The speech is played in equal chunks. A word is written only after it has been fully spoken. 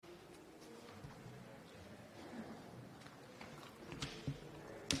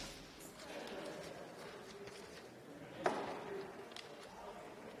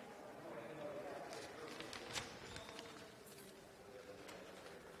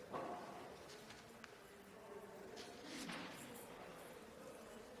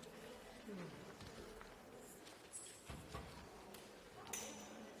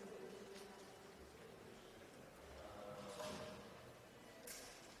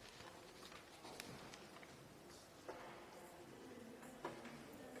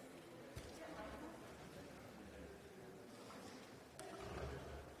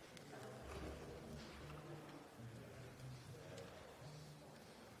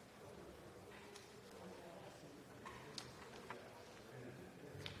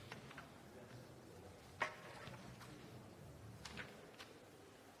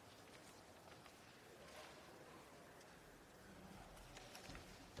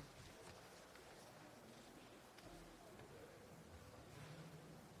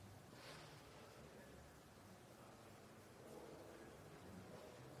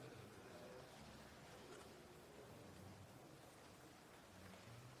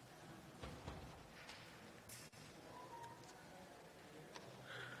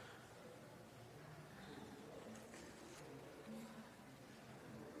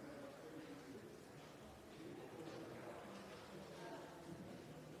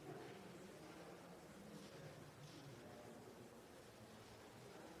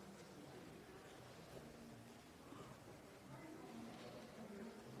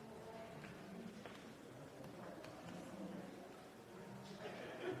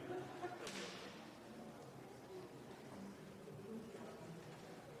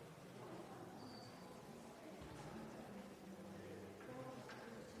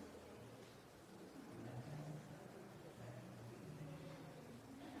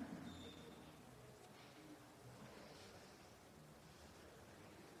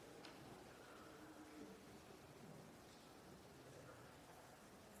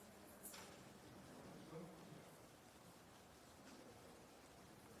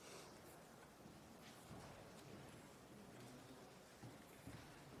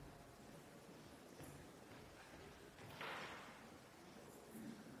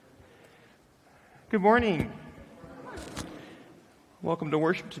Good morning. Welcome to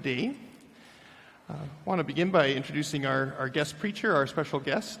worship today. I want to begin by introducing our guest preacher, our special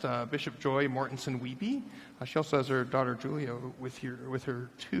guest, Bishop Joy Mortensen-Wiebe. She also has her daughter Julia with her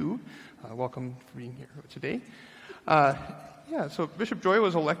too. Welcome for being here today. So Bishop Joy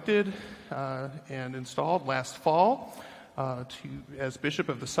was elected and installed last fall as Bishop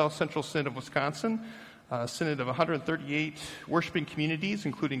of the South Central Synod of Wisconsin, a synod of 138 worshiping communities,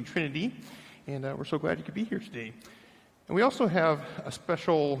 including Trinity. And we're so glad you could be here today. And we also have a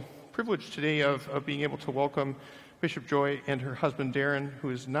special privilege today of being able to welcome Bishop Joy and her husband Darren,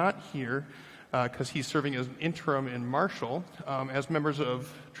 who is not here because he's serving as an interim in Marshall as members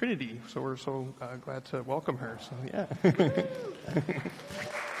of Trinity. So we're so glad to welcome her. So yeah.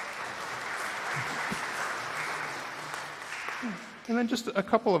 And then just a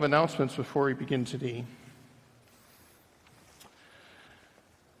couple of announcements before we begin today.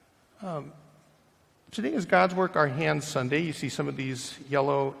 Today is God's Work, Our Hands Sunday. You see some of these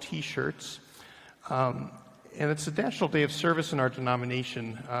yellow T-shirts. And it's the National Day of Service in our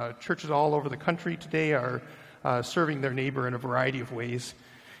denomination. Churches all over the country today are serving their neighbor in a variety of ways.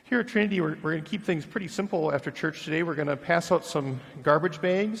 Here at Trinity, we're going to keep things pretty simple after church today. We're going to pass out some garbage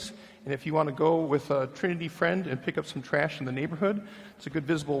bags. And if you want to go with a Trinity friend and pick up some trash in the neighborhood, it's a good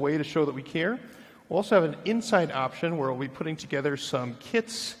visible way to show that we care. We'll also have an inside option where we'll be putting together some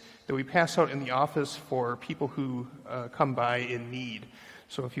kits that we pass out in the office for people who come by in need.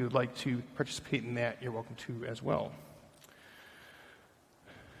 So if you would like to participate in that, you're welcome to as well.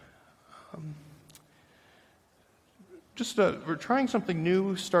 We're trying something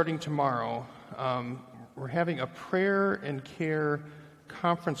new starting tomorrow. We're having a prayer and care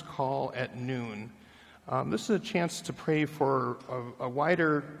conference call at noon. This is a chance to pray for a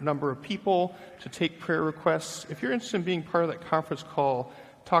wider number of people, to take prayer requests. If you're interested in being part of that conference call,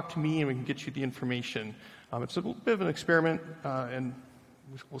 talk to me and we can get you the information. It's a little bit of an experiment, and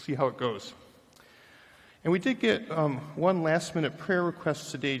we'll see how it goes. And we did get one last-minute prayer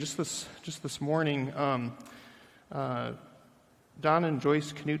request today, just this morning. Don and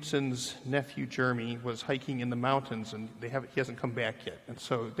Joyce Knutsen's nephew Jeremy was hiking in the mountains, and he hasn't come back yet. And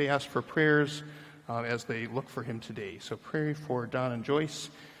so they asked for prayers as they look for him today. So pray for Don and Joyce,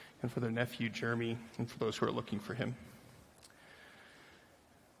 and for their nephew Jeremy, and for those who are looking for him.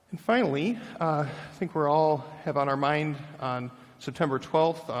 And finally, I think we're all have on our mind on September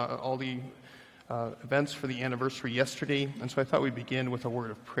 12th, all the events for the anniversary yesterday. And so I thought we'd begin with a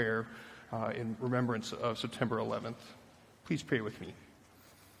word of prayer in remembrance of September 11th. Please pray with me.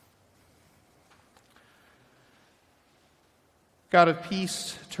 God of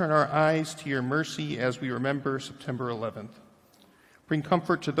peace, turn our eyes to your mercy as we remember September 11th. Bring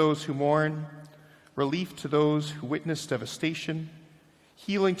comfort to those who mourn, relief to those who witness devastation,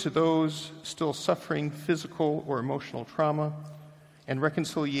 healing to those still suffering physical or emotional trauma, and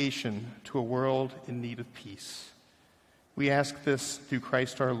reconciliation to a world in need of peace. We ask this through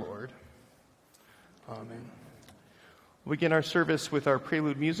Christ our Lord. Amen. We'll begin our service with our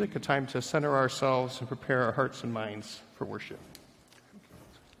prelude music, a time to center ourselves and prepare our hearts and minds for worship. Peace.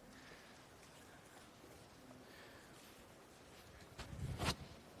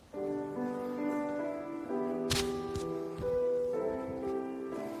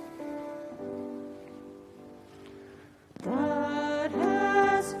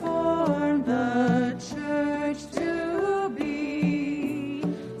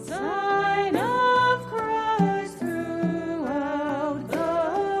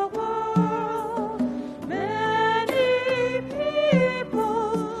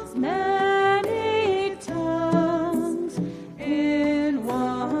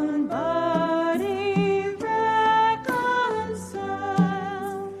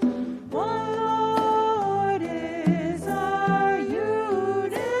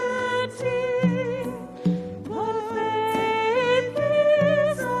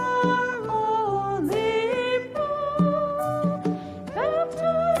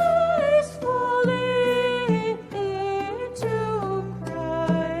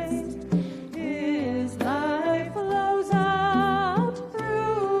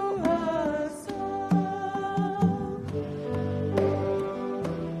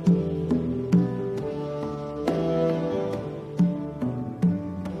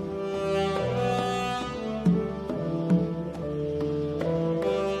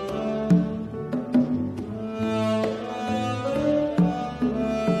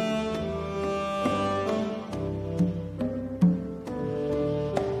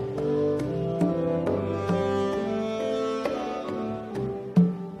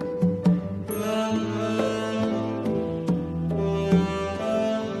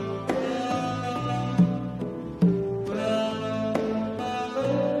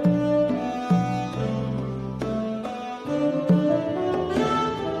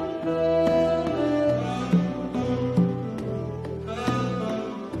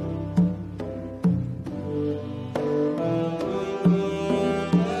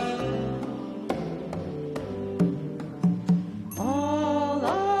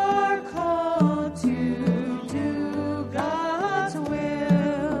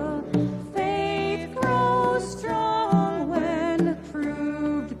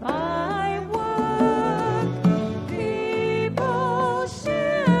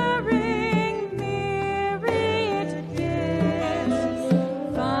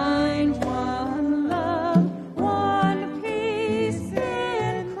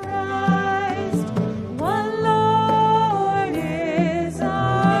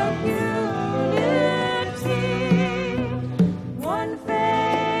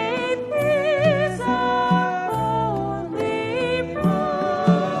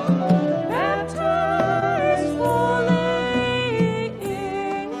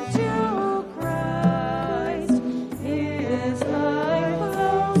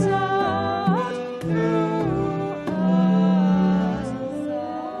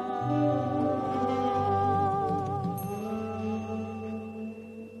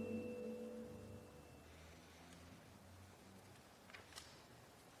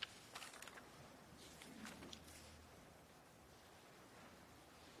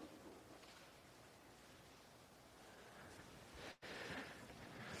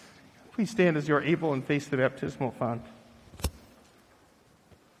 Please stand as you are able and face the baptismal font.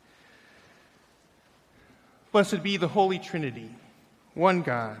 Blessed be the Holy Trinity, one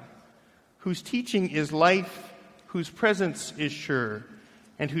God, whose teaching is life, whose presence is sure,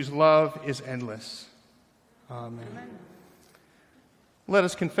 and whose love is endless. Amen. Let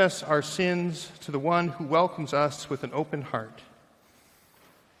us confess our sins to the one who welcomes us with an open heart.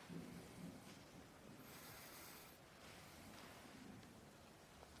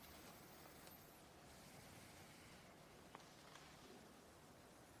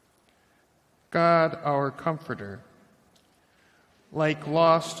 God, our Comforter, like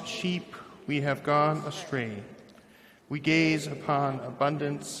lost sheep we have gone astray. We gaze upon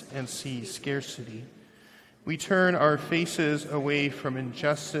abundance and see scarcity. We turn our faces away from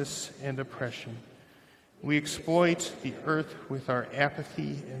injustice and oppression. We exploit the earth with our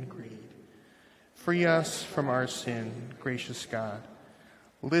apathy and greed. Free us from our sin, gracious God.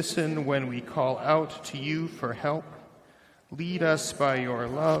 Listen when we call out to you for help. Lead us by your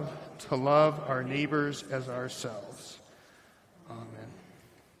love to love our neighbors as ourselves. Amen.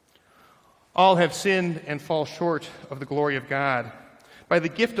 All have sinned and fall short of the glory of God. By the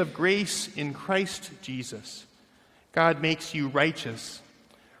gift of grace in Christ Jesus, God makes you righteous.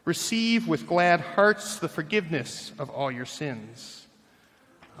 Receive with glad hearts the forgiveness of all your sins.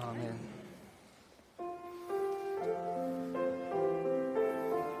 Amen.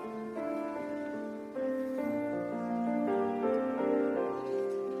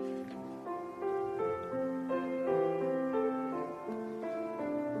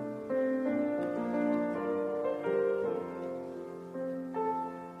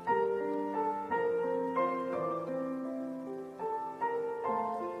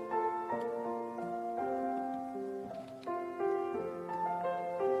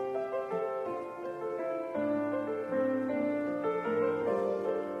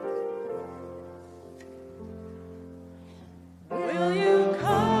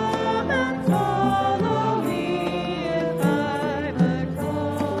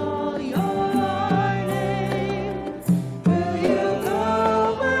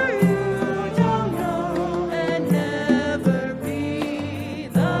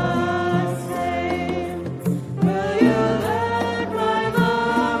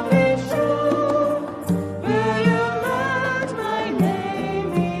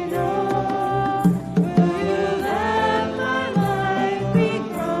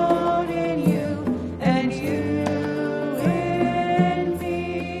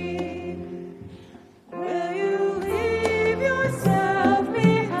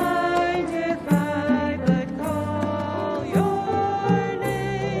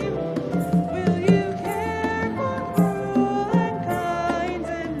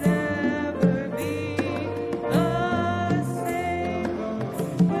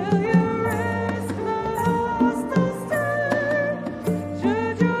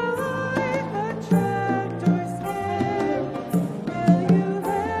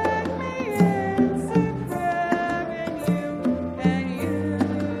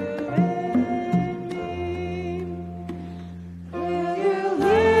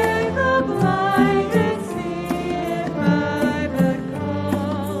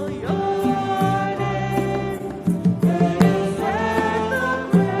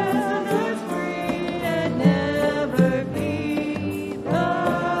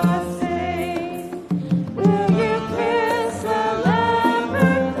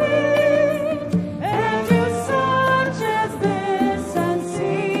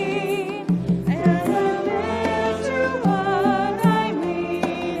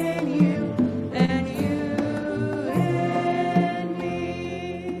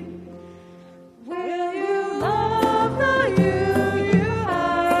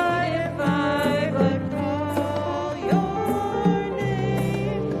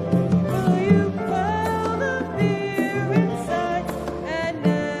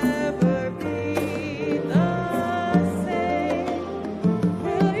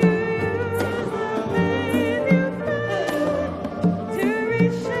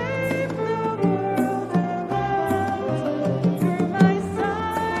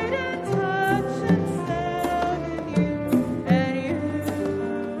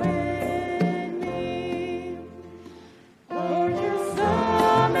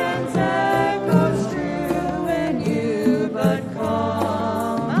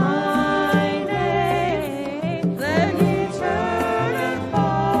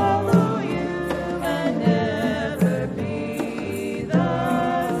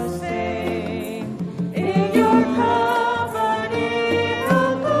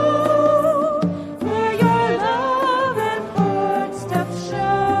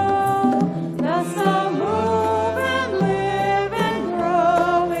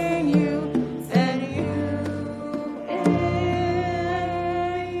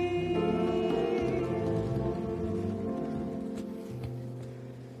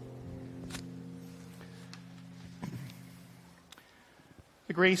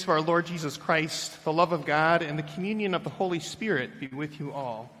 The grace of our Lord Jesus Christ, the love of God, and the communion of the Holy Spirit be with you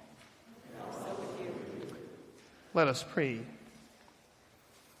all. And also with you. Let us pray.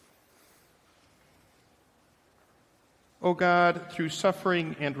 O God, through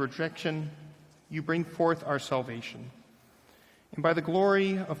suffering and rejection, you bring forth our salvation. And by the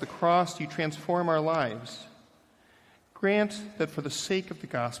glory of the cross, you transform our lives. Grant that for the sake of the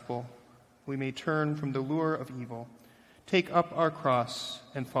gospel, we may turn from the lure of evil, take up our cross,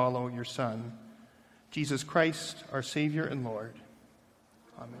 and follow your Son, Jesus Christ, our Savior and Lord.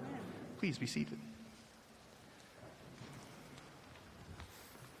 Amen. Please be seated.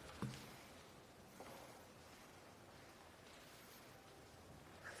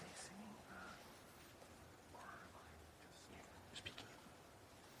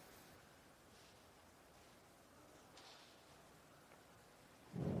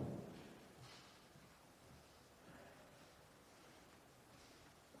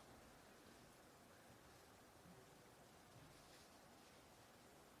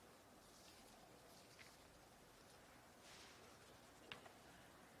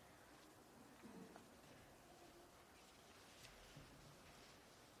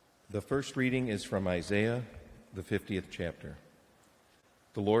 The first reading is from Isaiah, the 50th chapter.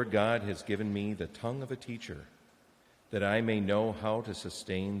 The Lord God has given me the tongue of a teacher, that I may know how to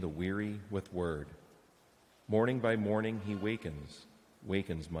sustain the weary with word. Morning by morning he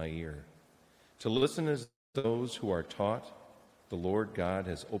wakens my ear. To listen as those who are taught, the Lord God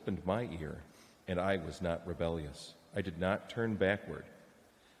has opened my ear, and I was not rebellious. I did not turn backward.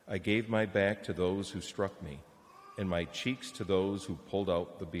 I gave my back to those who struck me, and my cheeks to those who pulled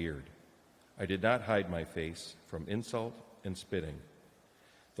out the beard. I did not hide my face from insult and spitting.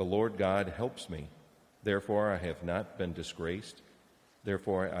 The Lord God helps me. Therefore I have not been disgraced.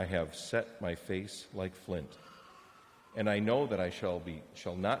 Therefore I have set my face like flint. And I know that I shall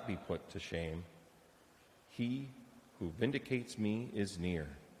not be put to shame. He who vindicates me is near.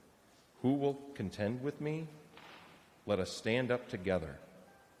 Who will contend with me? Let us stand up together.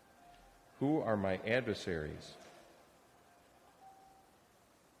 Who are my adversaries?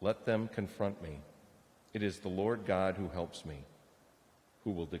 Let them confront me. It is the Lord God who helps me,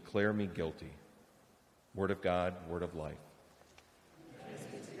 who will declare me guilty. Word of God, word of life. Praise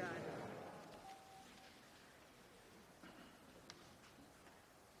be to God.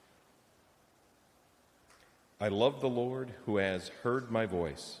 I love the Lord who has heard my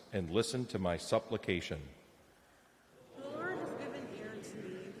voice and listened to my supplication. The Lord has given ear to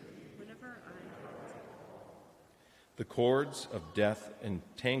me whenever I called. The cords of death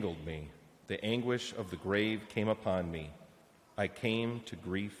entangled me. The anguish of the grave came upon me. I came to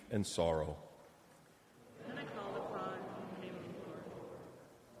grief and sorrow. Then I called upon the name of the Lord.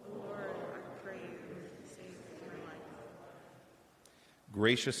 O Lord, I pray you, save my life.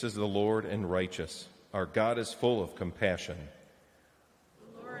 Gracious is the Lord and righteous. Our God is full of compassion.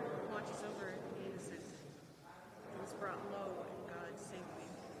 The Lord watches over the innocent. He was brought low, and God saved me.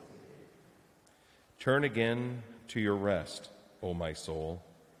 Turn again to your rest, O my soul,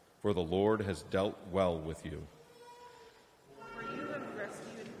 for the Lord has dealt well with you. For you have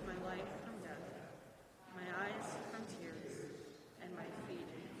rescued my life from death, my eyes from tears, and my feet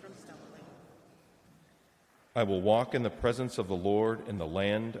from stumbling. I will walk in the presence of the Lord in the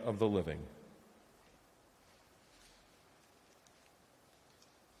land of the living.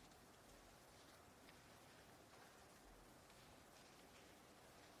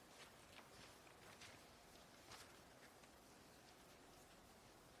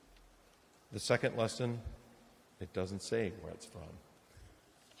 The second lesson, it doesn't say where it's from.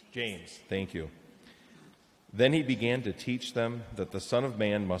 James, thank you. Then he began to teach them that the Son of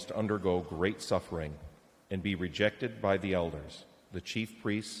Man must undergo great suffering and be rejected by the elders, the chief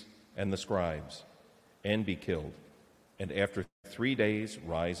priests, and the scribes, and be killed, and after 3 days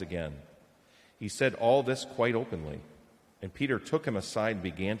rise again. He said all this quite openly, and Peter took him aside and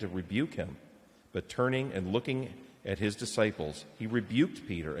began to rebuke him. But turning and looking at his disciples, he rebuked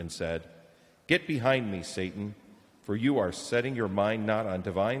Peter and said, "Get behind me, Satan, for you are setting your mind not on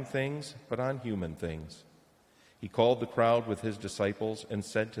divine things, but on human things." He called the crowd with his disciples and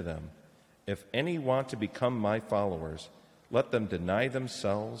said to them, "If any want to become my followers, let them deny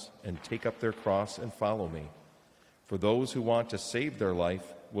themselves and take up their cross and follow me. For those who want to save their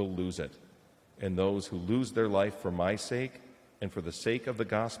life will lose it, and those who lose their life for my sake and for the sake of the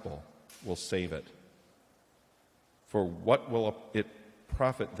gospel will save it. For what will it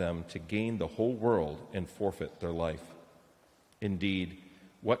profit them to gain the whole world and forfeit their life? Indeed,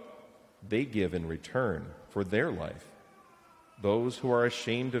 what they give in return for their life. Those who are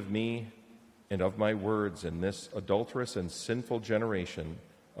ashamed of me and of my words in this adulterous and sinful generation.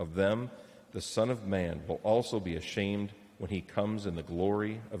 Of them the Son of Man will also be ashamed when he comes in the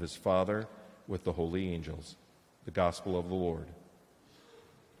glory of his Father with the holy angels." The Gospel of the Lord.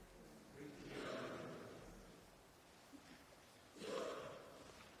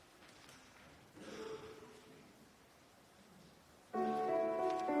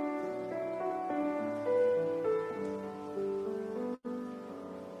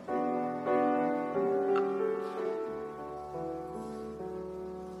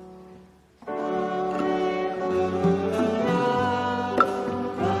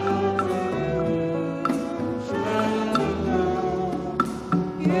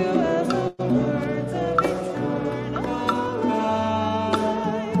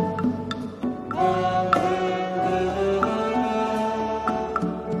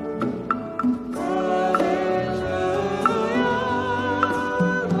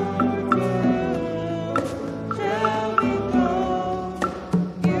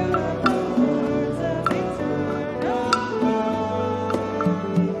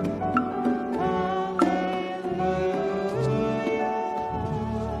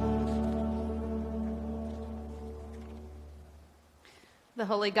 The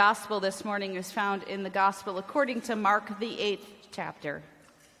Holy Gospel this morning is found in the Gospel according to Mark, the 8th chapter.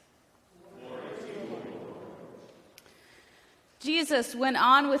 Jesus went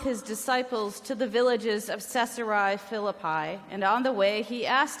on with his disciples to the villages of Caesarea Philippi, and on the way he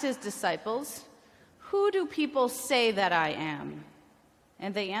asked his disciples, "Who do people say that I am?"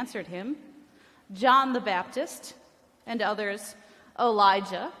 And they answered him, "John the Baptist," and others,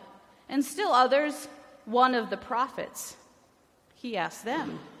 "Elijah," and still others, "one of the prophets." He asked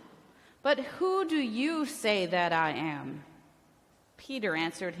them, "But who do you say that I am?" Peter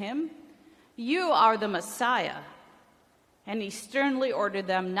answered him, "You are the Messiah." And he sternly ordered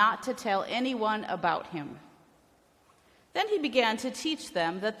them not to tell anyone about him. Then he began to teach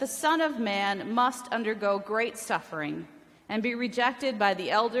them that the Son of Man must undergo great suffering and be rejected by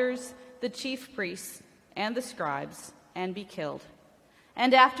the elders, the chief priests, and the scribes, and be killed,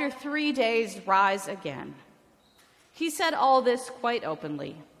 and after 3 days rise again. He said all this quite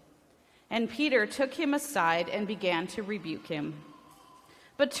openly, and Peter took him aside and began to rebuke him.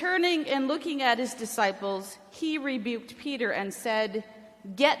 But turning and looking at his disciples, he rebuked Peter and said,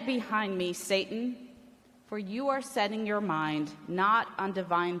 "Get behind me, Satan, for you are setting your mind not on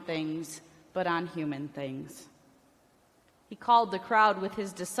divine things, but on human things." He called the crowd with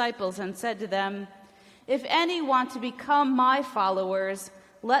his disciples and said to them, "If any want to become my followers,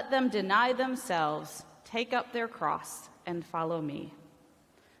 let them deny themselves, take up their cross, and follow me.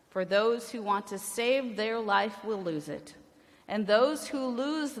 For those who want to save their life will lose it, and those who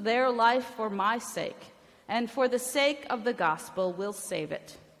lose their life for my sake and for the sake of the gospel will save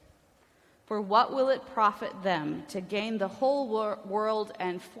it. For what will it profit them to gain the whole world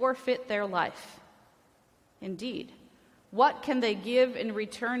and forfeit their life? Indeed, what can they give in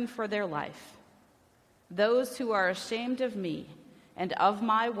return for their life? Those who are ashamed of me and of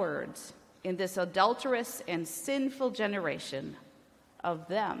my words in this adulterous and sinful generation, of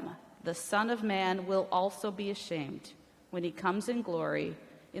them the Son of Man will also be ashamed when he comes in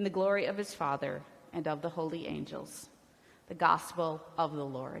the glory of his Father and of the holy angels." The Gospel of the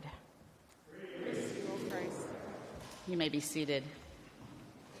Lord. Praise to you, O Christ. You may be seated.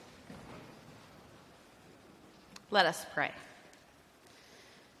 Let us pray.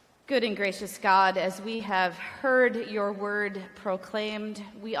 Good and gracious God, as we have heard your word proclaimed,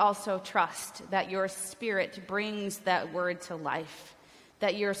 we also trust that your Spirit brings that word to life,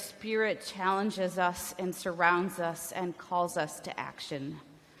 that your Spirit challenges us and surrounds us and calls us to action.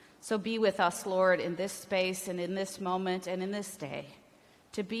 So be with us, Lord, in this space and in this moment and in this day,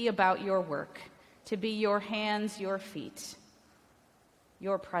 to be about your work, to be your hands, your feet,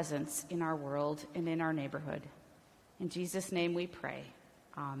 your presence in our world and in our neighborhood. In Jesus' name we pray.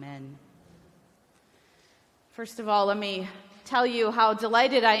 Amen. First of all, let me tell you how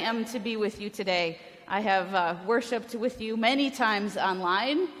delighted I am to be with you today. I have worshiped with you many times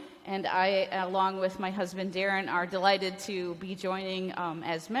online, and I, along with my husband Darren, are delighted to be joining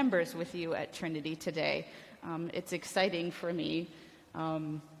as members with you at Trinity today. It's exciting for me,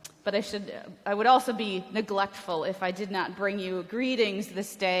 but I would also be neglectful if I did not bring you greetings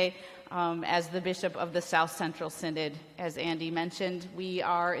this day. As the Bishop of the South Central Synod. As Andy mentioned, we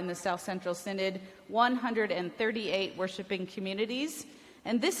are in the South Central Synod 138 worshiping communities,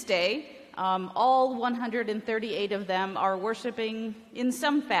 and this day, all 138 of them are worshiping in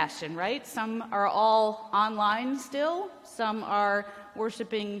some fashion, right? Some are all online still, some are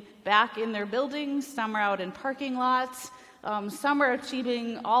worshiping back in their buildings, some are out in parking lots, Some are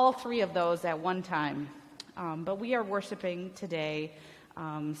achieving all three of those at one time. But we are worshiping today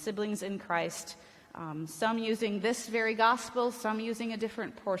siblings in Christ, some using this very gospel, some using a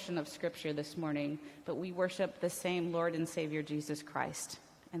different portion of Scripture this morning, but we worship the same Lord and Savior, Jesus Christ.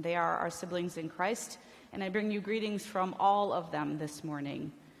 And they are our siblings in Christ, and I bring you greetings from all of them this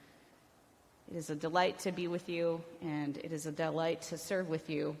morning. It is a delight to be with you, and it is a delight to serve with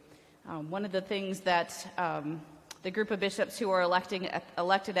you. One of the things that the group of bishops who are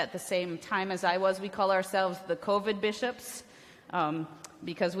elected at the same time as I was, we call ourselves the COVID bishops,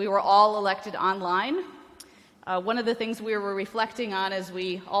 because we were all elected online. One of the things we were reflecting on as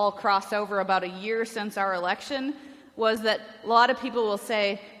we all cross over about a year since our election was that a lot of people will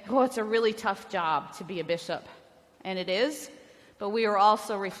say, oh, it's a really tough job to be a bishop. And it is, but we are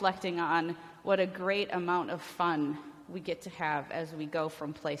also reflecting on what a great amount of fun we get to have as we go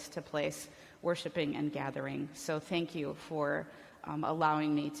from place to place, worshiping and gathering. So thank you for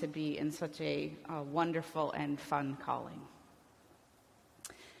allowing me to be in such a wonderful and fun calling.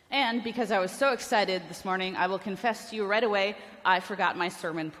 And because I was so excited this morning, I will confess to you right away, I forgot my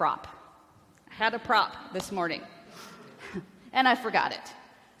sermon prop. I had a prop this morning, and I forgot it.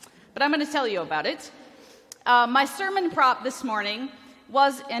 But I'm going to tell you about it. My sermon prop this morning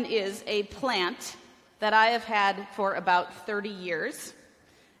was and is a plant that I have had for about 30 years.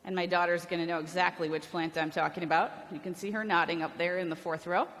 And my daughter's going to know exactly which plant I'm talking about. You can see her nodding up there in the fourth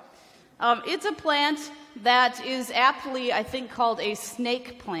row. It's a plant that is aptly, I think, called a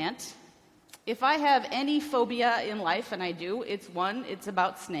snake plant. If I have any phobia in life, and I do, it's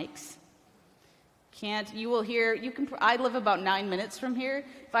about snakes. I live about 9 minutes from here.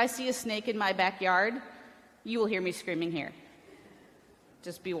 If I see a snake in my backyard, you will hear me screaming here.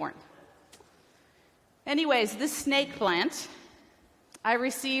 Just be warned. Anyways, this snake plant I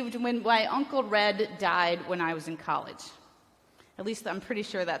received when my Uncle Red died when I was in college. At least I'm pretty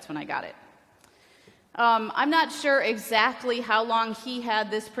sure that's when I got it. I'm not sure exactly how long he had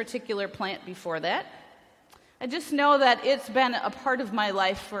this particular plant before that. I just know that it's been a part of my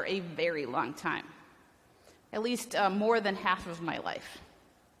life for a very long time. At least more than half of my life.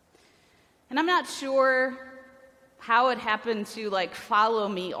 And I'm not sure how it happened to follow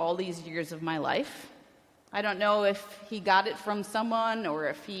me all these years of my life. I don't know if he got it from someone or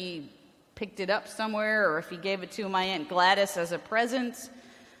if he picked it up somewhere or if he gave it to my Aunt Gladys as a present.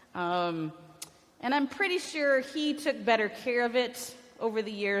 And I'm pretty sure he took better care of it over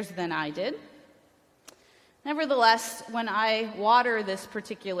the years than I did. Nevertheless, when I water this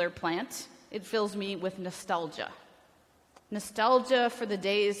particular plant, it fills me with nostalgia. Nostalgia for the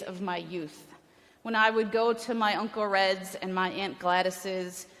days of my youth, when I would go to my Uncle Red's and my Aunt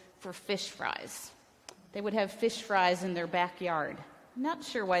Gladys's for fish fries. They would have fish fries in their backyard. I'm not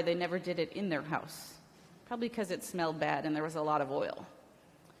sure why they never did it in their house. Probably because it smelled bad and there was a lot of oil.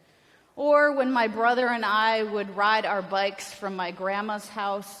 Or when my brother and I would ride our bikes from my grandma's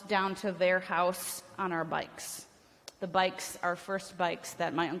house down to their house on our bikes. The bikes, our first bikes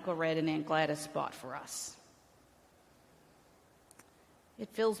that my Uncle Red and Aunt Gladys bought for us. It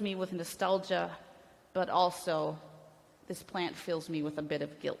fills me with nostalgia, but also this plant fills me with a bit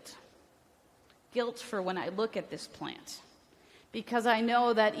of guilt. Guilt for when I look at this plant. Because I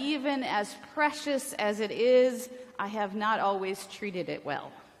know that even as precious as it is, I have not always treated it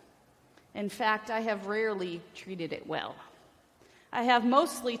well. In fact, I have rarely treated it well. I have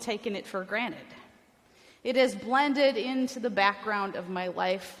mostly taken it for granted. It has blended into the background of my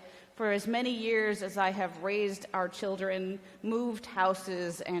life for as many years as I have raised our children, moved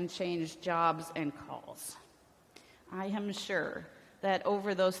houses, and changed jobs and calls. I am sure that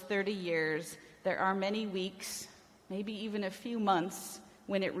over those 30 years, there are many weeks, maybe even a few months,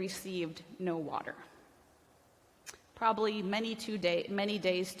 when it received no water. Probably many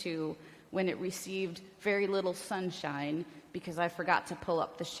days, too, when it received very little sunshine because I forgot to pull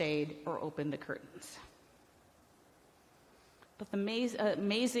up the shade or open the curtains. But the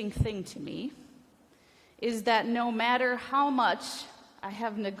amazing thing to me is that no matter how much I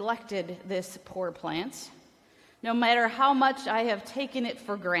have neglected this poor plant, no matter how much I have taken it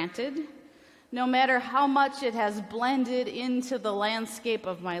for granted, no matter how much it has blended into the landscape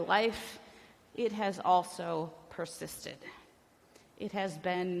of my life, it has also persisted. It has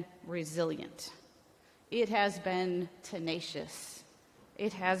been resilient. It has been tenacious.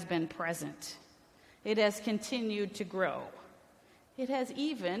 It has been present. It has continued to grow. It has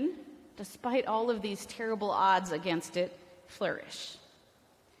even, despite all of these terrible odds against it, flourished.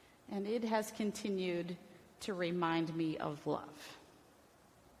 And it has continued to remind me of love.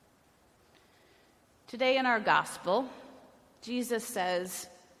 Today in our gospel, Jesus says,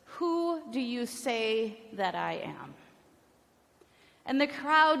 "Who do you say that I am?" And the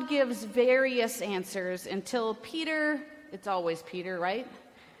crowd gives various answers until Peter, it's always Peter, right?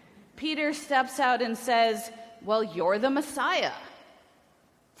 Peter steps out and says, "Well, you're the Messiah."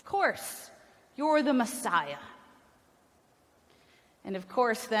 Of course, you're the Messiah. And of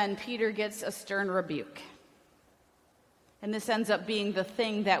course, then Peter gets a stern rebuke. And this ends up being the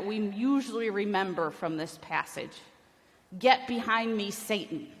thing that we usually remember from this passage. "Get behind me,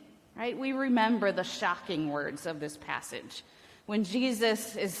 Satan." Right? We remember the shocking words of this passage. When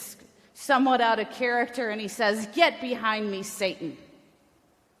Jesus is somewhat out of character and he says, "Get behind me, Satan."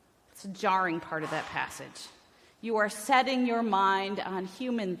 It's a jarring part of that passage. You are setting your mind on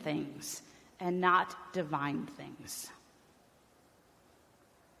human things and not divine things.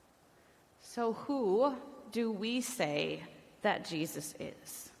 So who do we say that Jesus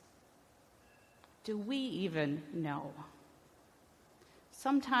is? Do we even know?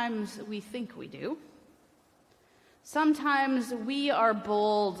 Sometimes we think we do. Sometimes we are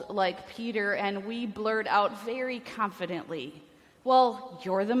bold like Peter and we blurt out very confidently, "Well,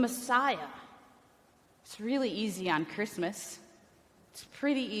 you're the Messiah." It's really easy on Christmas. It's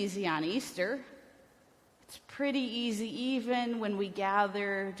pretty easy on Easter. It's pretty easy even when we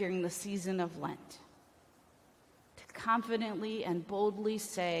gather during the season of Lent to confidently and boldly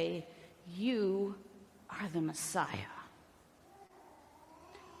say, "You are the Messiah."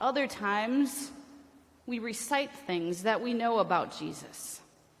 Other times, we recite things that we know about Jesus.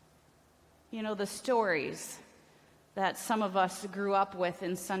 You know, the stories that some of us grew up with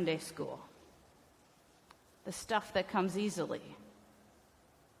in Sunday school. The stuff that comes easily.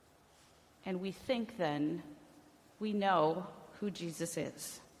 And we think then we know who Jesus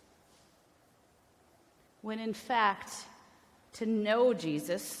is. When in fact, to know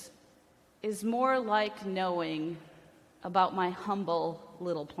Jesus is more like knowing about my humble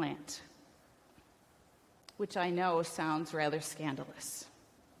little plant, which I know sounds rather scandalous.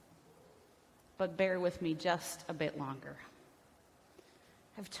 But bear with me just a bit longer.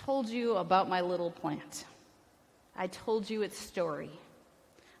 I've told you about my little plant. I told you its story.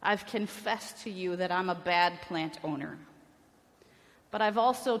 I've confessed to you that I'm a bad plant owner. But I've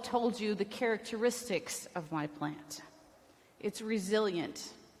also told you the characteristics of my plant. It's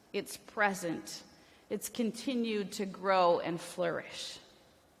resilient. It's present. It's continued to grow and flourish.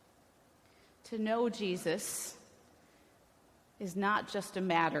 To know Jesus is not just a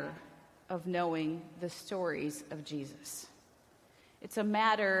matter of knowing the stories of Jesus. It's a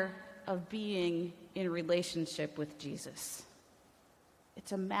matter of being in relationship with Jesus.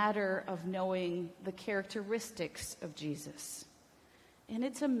 It's a matter of knowing the characteristics of Jesus. And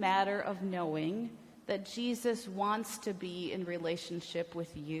it's a matter of knowing that Jesus wants to be in relationship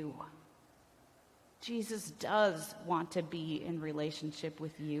with you. Jesus does want to be in relationship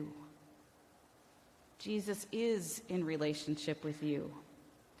with you. Jesus is in relationship with you.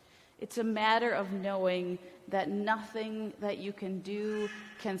 It's a matter of knowing that nothing that you can do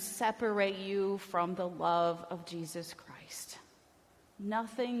can separate you from the love of Jesus Christ.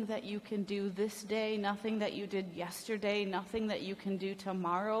 Nothing that you can do this day, nothing that you did yesterday, nothing that you can do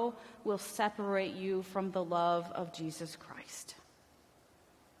tomorrow will separate you from the love of Jesus Christ.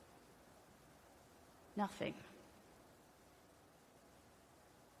 Nothing.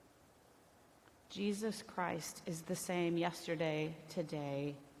 Jesus Christ is the same yesterday,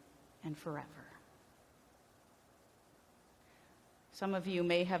 today, and forever. Some of you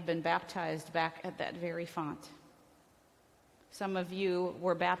may have been baptized back at that very font. Some of you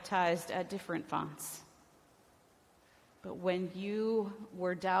were baptized at different fonts. But when you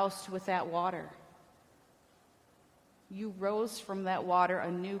were doused with that water, you rose from that water a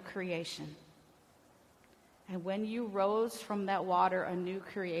new creation. And when you rose from that water a new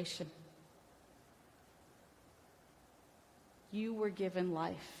creation, you were given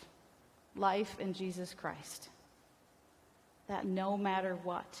life. Life in Jesus Christ. That no matter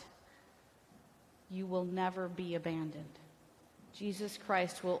what, you will never be abandoned. Jesus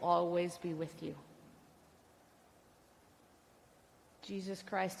Christ will always be with you. Jesus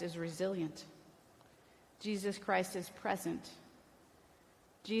Christ is resilient. Jesus Christ is present.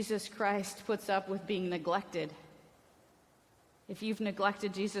 Jesus Christ puts up with being neglected. If you've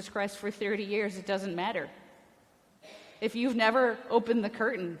neglected Jesus Christ for 30 years, it doesn't matter. If you've never opened the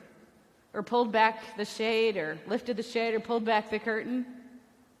curtain or pulled back the shade or lifted the shade or pulled back the curtain,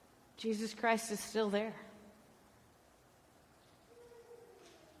 Jesus Christ is still there.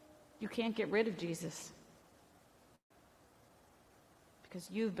 You can't get rid of Jesus because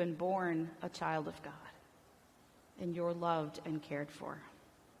you've been born a child of God and you're loved and cared for.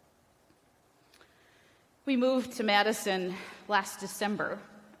 We moved to Madison last December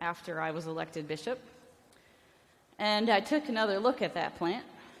after I was elected bishop. And I took another look at that plant,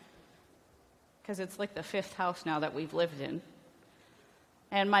 because it's like the 5th house now that we've lived in.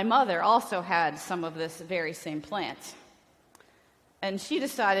 And my mother also had some of this very same plant. And she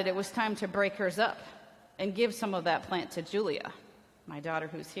decided it was time to break hers up and give some of that plant to Julia, my daughter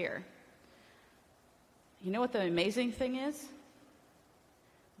who's here. You know what the amazing thing is?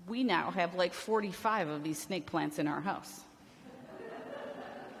 We now have like 45 of these snake plants in our house.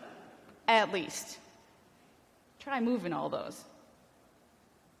 At least. Try moving all those.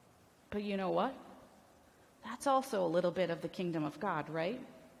 But you know what? That's also a little bit of the kingdom of God, right?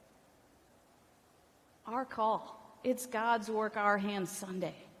 Our call. It's God's work, our hands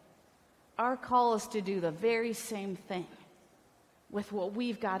Sunday. Our call is to do the very same thing with what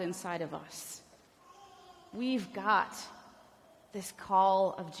we've got inside of us. We've got this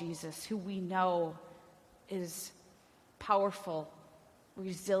call of Jesus, who we know is powerful,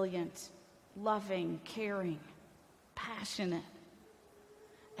 resilient, loving, caring, passionate.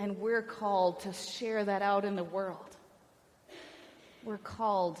 And we're called to share that out in the world. We're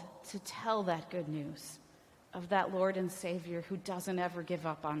called to tell that good news of that Lord and Savior who doesn't ever give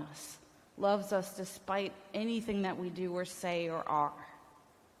up on us, loves us despite anything that we do or say or are.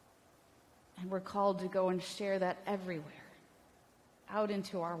 And we're called to go and share that everywhere, out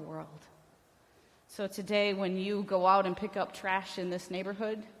into our world. So today, when you go out and pick up trash in this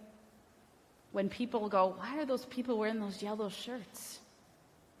neighborhood, when people go, why are those people wearing those yellow shirts?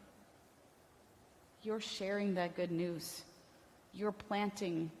 You're sharing that good news. You're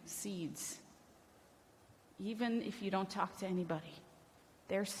planting seeds. Even if you don't talk to anybody,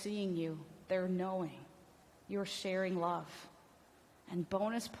 they're seeing you. They're knowing. You're sharing love. And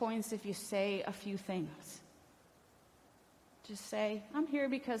bonus points if you say a few things. Just say, I'm here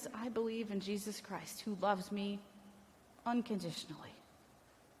because I believe in Jesus Christ, who loves me unconditionally.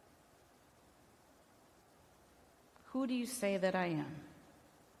 Who do you say that I am?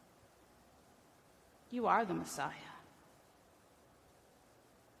 You are the Messiah.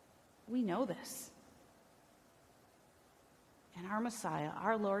 We know this. And our Messiah,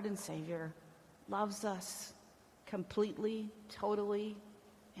 our Lord and Savior, loves us completely, totally,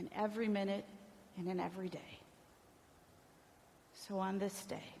 in every minute and in every day. So on this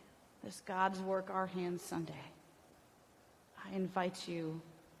day, this God's Work Our Hands Sunday, I invite you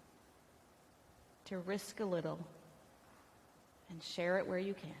to risk a little and share it where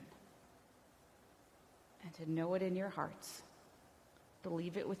you can, and to know it in your hearts,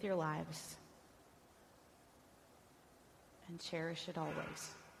 believe it with your lives, and cherish it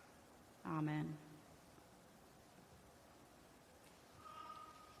always. Amen.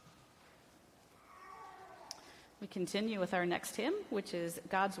 We continue with our next hymn, which is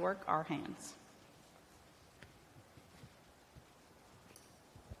God's Work Our Hands.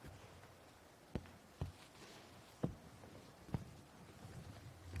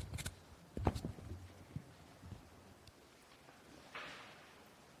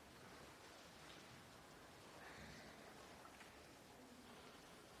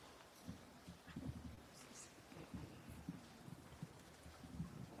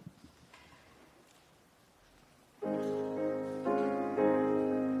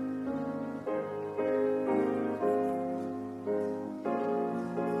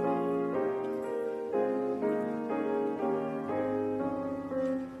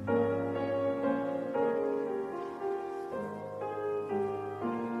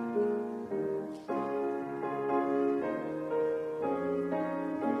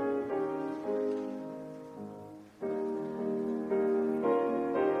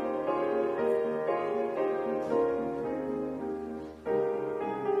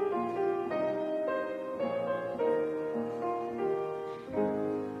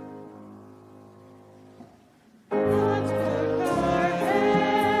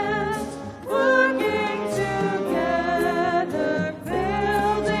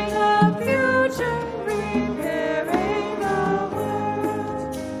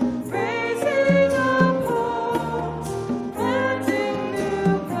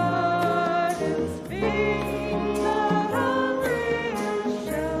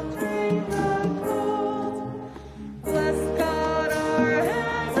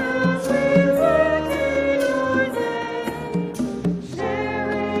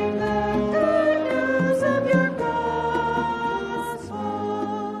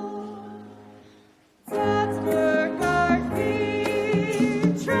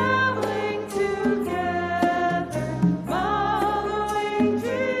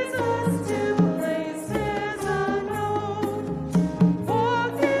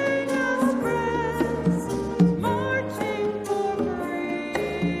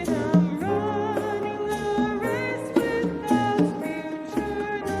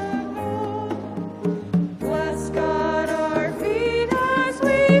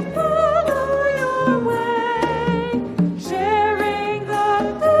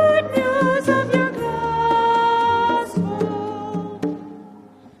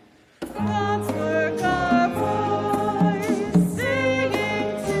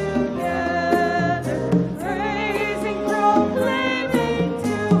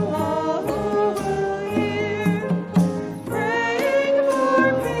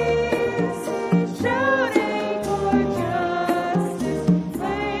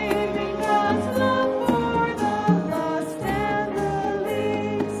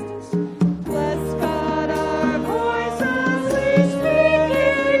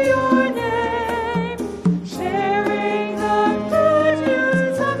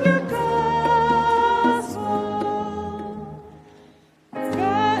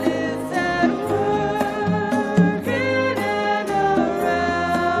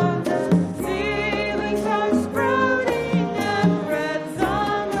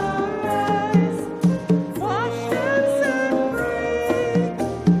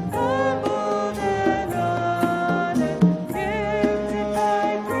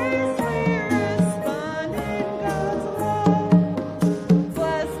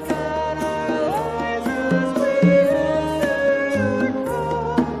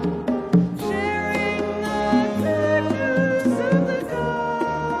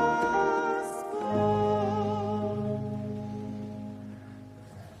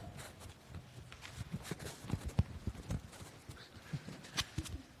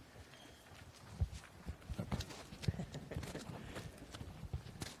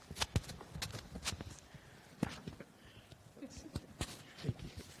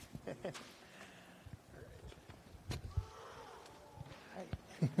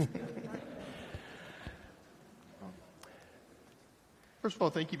 First of all,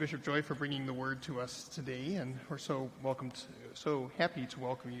 thank you, Bishop Joy, for bringing the word to us today, and we're so happy to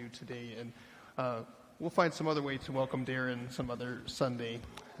welcome you today. And we'll find some other way to welcome Darren some other Sunday.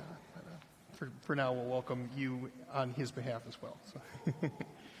 For now, we'll welcome you on his behalf as well. So.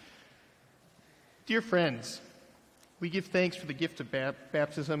 Dear friends, we give thanks for the gift of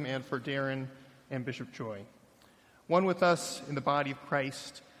baptism and for Darren and Bishop Joy, one with us in the body of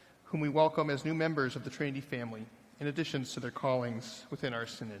Christ, whom we welcome as new members of the Trinity family, in addition to their callings within our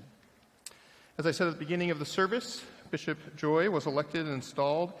synod. As I said at the beginning of the service, Bishop Joy was elected and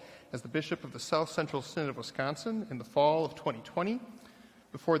installed as the Bishop of the South Central Synod of Wisconsin in the fall of 2020.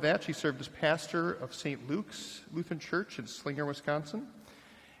 Before that, she served as pastor of St. Luke's Lutheran Church in Slinger, Wisconsin.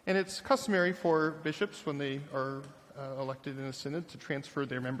 And it's customary for bishops, when they are elected in a synod, to transfer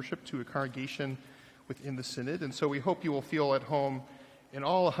their membership to a congregation within the synod. And so we hope you will feel at home in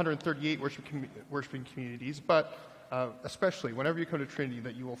all 138 worshiping communities, but especially whenever you come to Trinity,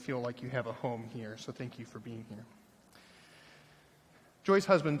 that you will feel like you have a home here. So thank you for being here. Joy's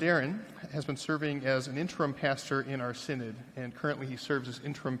husband, Darren, has been serving as an interim pastor in our synod, and currently he serves as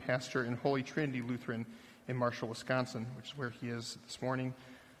interim pastor in Holy Trinity Lutheran in Marshall, Wisconsin, which is where he is this morning.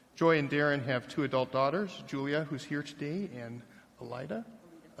 Joy and Darren have two adult daughters, Julia, who's here today, and Alida.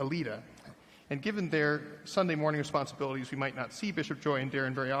 And given their Sunday morning responsibilities, we might not see Bishop Joy and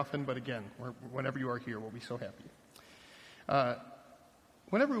Darren very often, but again, whenever you are here, we'll be so happy.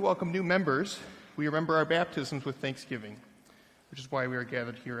 Whenever we welcome new members, we remember our baptisms with thanksgiving, which is why we are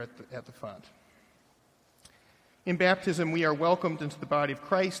gathered here at the font. In baptism, we are welcomed into the body of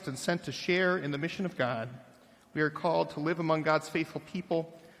Christ and sent to share in the mission of God. We are called to live among God's faithful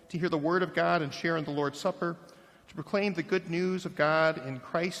people, to hear the word of God and share in the Lord's Supper, to proclaim the good news of God in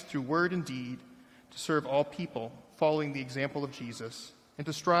Christ through word and deed, to serve all people, following the example of Jesus, and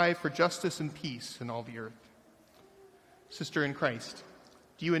to strive for justice and peace in all the earth. Sister in Christ,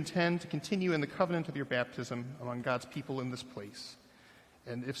 do you intend to continue in the covenant of your baptism among God's people in this place?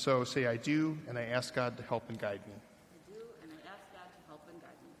 And if so, say, I do, and I ask God to help and guide me. I do, and I ask God to help and guide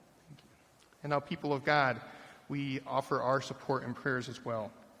me. Thank you. And now, people of God, we offer our support and prayers as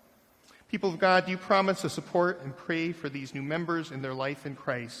well. People of God, do you promise to support and pray for these new members in their life in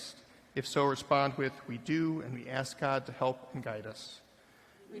Christ? If so, respond with, we do, and we ask God to help and guide us.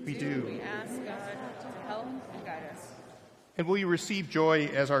 We do. We ask God to help and guide us. And will you receive Joy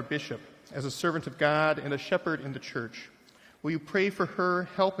as our bishop, as a servant of God and a shepherd in the church? Will you pray for her,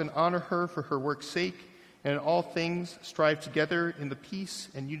 help and honor her for her work's sake, and in all things strive together in the peace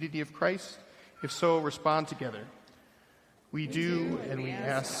and unity of Christ? If so, respond together. We do, and we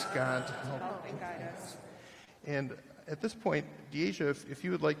ask God to help and guide us. And at this point, Deasia, if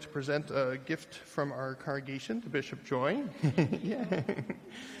you would like to present a gift from our congregation to Bishop Joy. Yeah.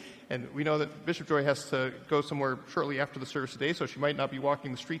 And we know that Bishop Joy has to go somewhere shortly after the service today, so she might not be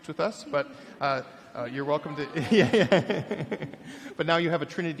walking the streets with us, but you're welcome to. Yeah. But now you have a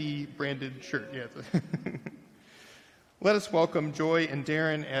Trinity-branded shirt. Yeah. Let us welcome Joy and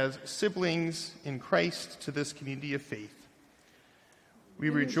Darren as siblings in Christ to this community of faith. We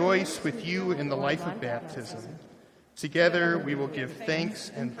rejoice with you in the life of baptism. Together we will give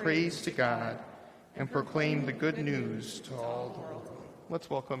thanks and praise to God and proclaim the good news to all the world. Let's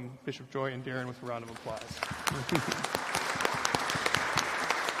welcome Bishop Joy and Darren with a round of applause.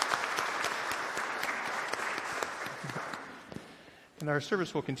 And our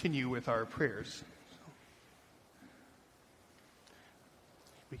service will continue with our prayers.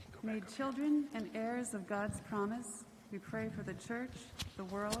 We can go Made back. children and heirs of God's promise, we pray for the church, the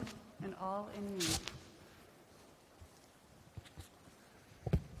world, and all in need.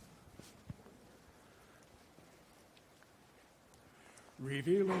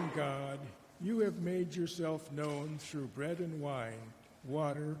 Revealing God, you have made yourself known through bread and wine,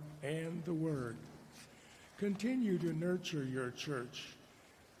 water, and the Word. Continue to nurture your church,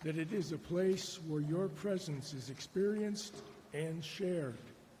 that it is a place where your presence is experienced and shared.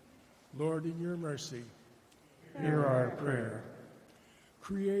 Lord, in your mercy, hear our prayer.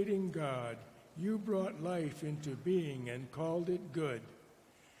 Creating God, you brought life into being and called it good.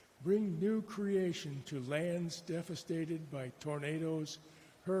 Bring new creation to lands devastated by tornadoes,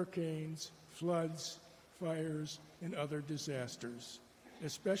 hurricanes, floods, fires, and other disasters,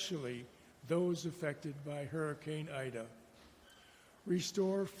 especially those affected by Hurricane Ida.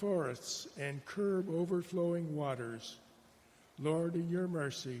 Restore forests and curb overflowing waters. Lord, in your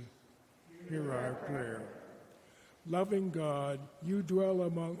mercy, hear our prayer. Loving God, you dwell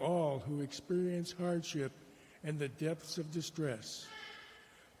among all who experience hardship and the depths of distress.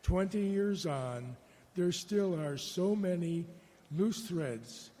 20 years on, there still are so many loose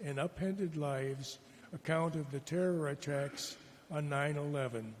threads, and upended lives account of the terror attacks on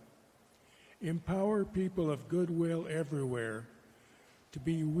 9/11. Empower people of goodwill everywhere to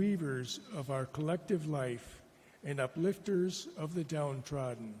be weavers of our collective life and uplifters of the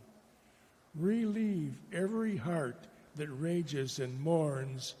downtrodden. Relieve every heart that rages and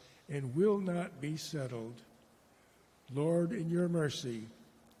mourns and will not be settled. Lord, in your mercy,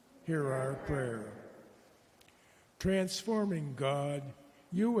 hear our prayer. Transforming God,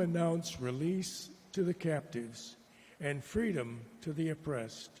 you announce release to the captives and freedom to the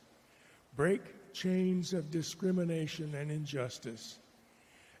oppressed. Break chains of discrimination and injustice.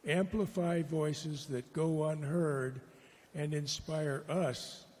 Amplify voices that go unheard and inspire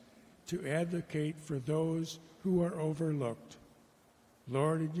us to advocate for those who are overlooked.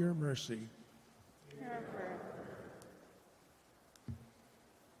 Lord, in your mercy, Hear our prayer.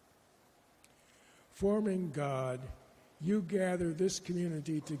 forming God, you gather this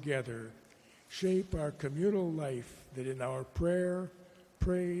community together, shape our communal life that in our prayer,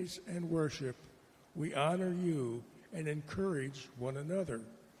 praise, and worship we honor you and encourage one another.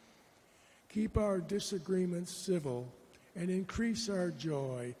 Keep our disagreements civil and increase our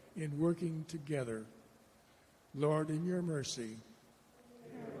joy in working together. Lord, in your mercy.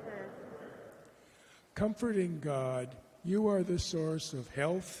 Comforting God, you are the source of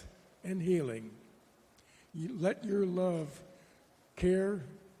health and healing. Let your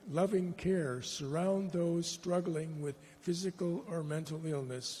loving care surround those struggling with physical or mental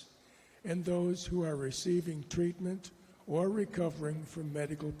illness and those who are receiving treatment or recovering from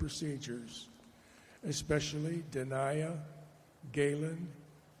medical procedures, especially Denia, Galen,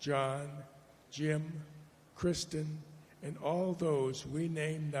 John, Jim, Kristen, and all those we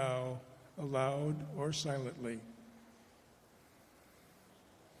name now aloud or silently.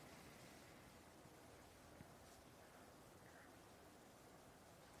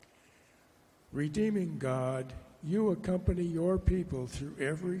 Redeeming God, you accompany your people through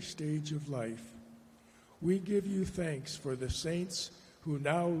every stage of life. We give you thanks for the saints who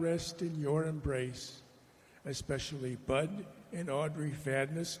now rest in your embrace, especially Bud and Audrey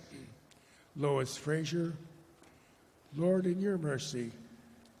Fadness, Lois Frazier. Lord, in your mercy,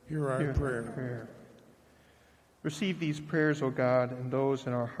 hear our prayer. Receive these prayers, O God, and those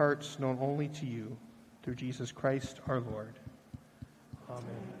in our hearts known only to you, through Jesus Christ our Lord. Amen.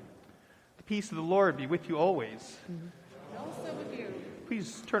 The peace of the Lord be with you always. Also with you.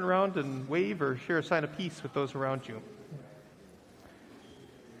 Please turn around and wave or share a sign of peace with those around you.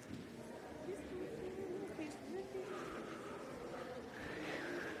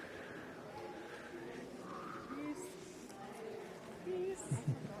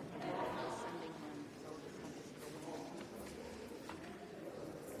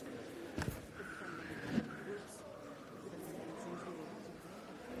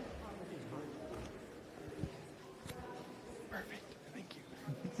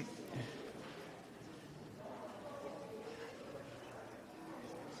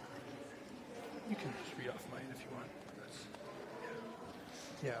 You can just read off mine if you want.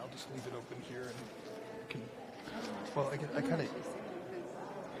 Yeah, I'll just leave it open here and you can. Well, I kind of.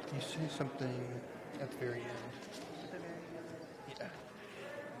 You say something at the very end. Yeah.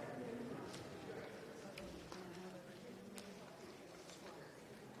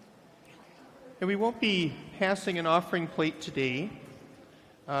 And we won't be passing an offering plate today,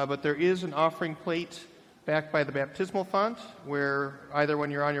 but there is an offering plate back by the baptismal font, where either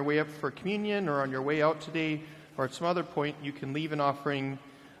when you're on your way up for communion or on your way out today or at some other point, you can leave an offering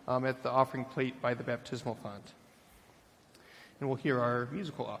at the offering plate by the baptismal font. And we'll hear our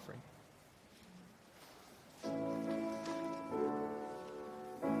musical offering.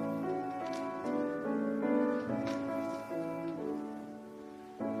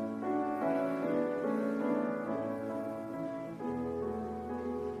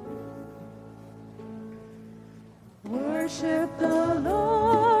 Worship the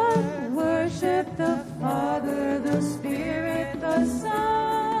Lord, worship the Father, the Spirit, the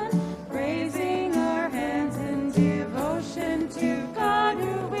Son, raising our hands in devotion to God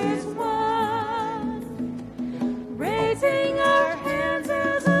who is one. Raising our hands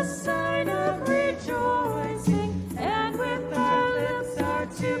as a sign of rejoicing, and with our lips our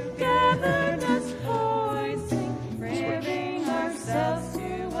togetherness voicing, giving ourselves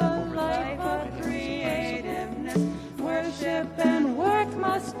to a life of creativeness. Worship and worship.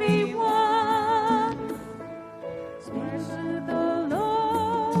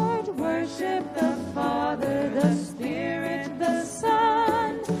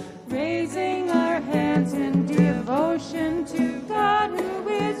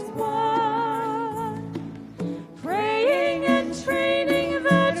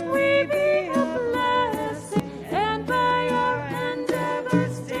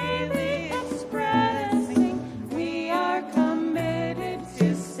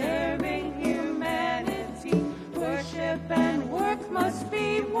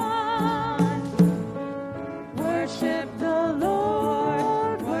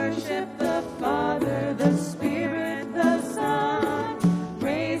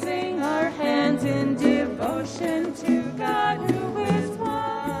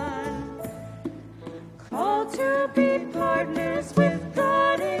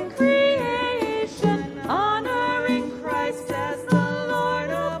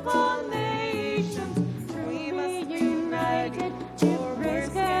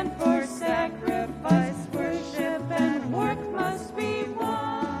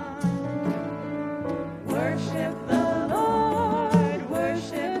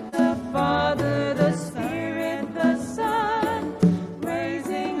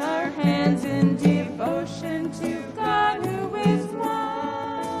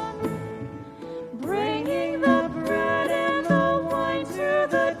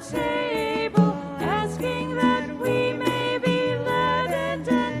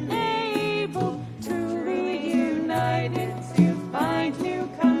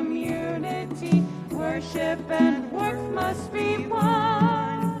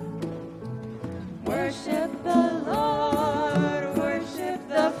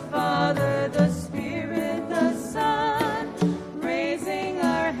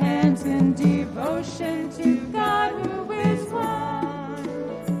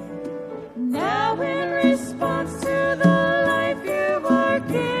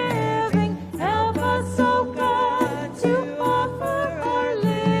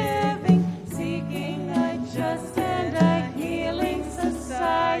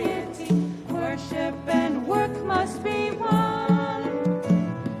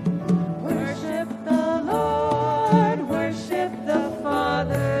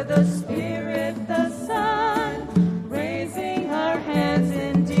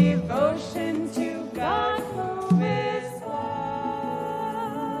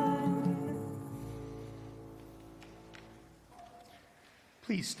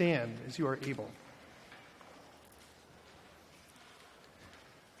 Please stand as you are able.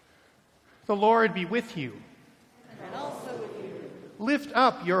 The Lord be with you. And also with you. Lift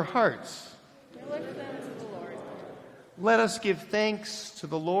up your hearts. We lift them to the Lord. Let us give thanks to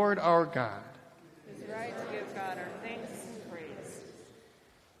the Lord our God. It is right to give God our thanks and praise.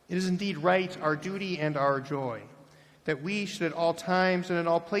 It is indeed right, our duty and our joy, that we should at all times and in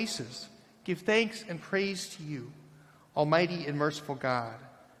all places give thanks and praise to you, Almighty and merciful God,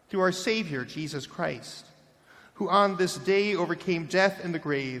 through our Savior, Jesus Christ, who on this day overcame death and the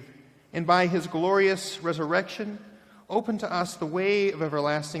grave, and by his glorious resurrection opened to us the way of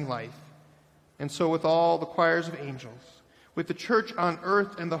everlasting life. And so with all the choirs of angels, with the church on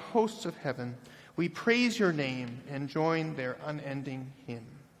earth and the hosts of heaven, we praise your name and join their unending hymn.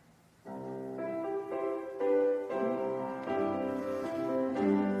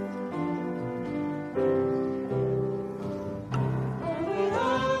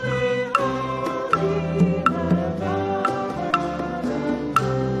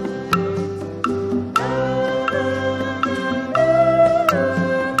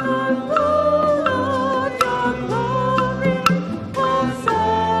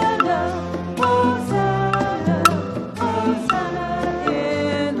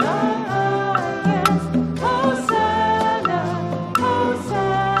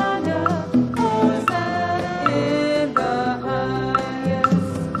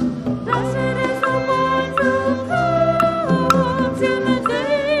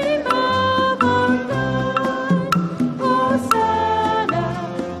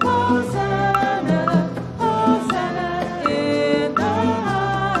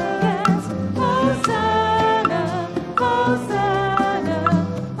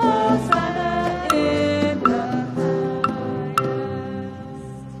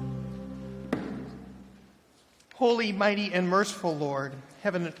 Holy, mighty, and merciful Lord,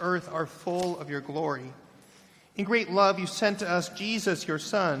 heaven and earth are full of your glory. In great love you sent to us Jesus, your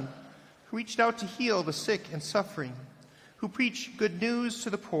Son, who reached out to heal the sick and suffering, who preached good news to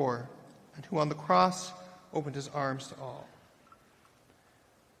the poor, and who on the cross opened his arms to all.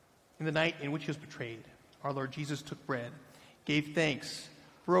 In the night in which he was betrayed, our Lord Jesus took bread, gave thanks,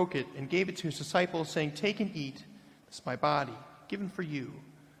 broke it, and gave it to his disciples, saying, "Take and eat. This is my body, given for you.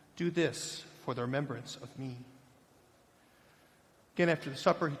 Do this for the remembrance of me." Again, after the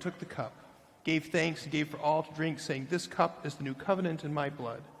supper, he took the cup, gave thanks, and gave for all to drink, saying, "This cup is the new covenant in my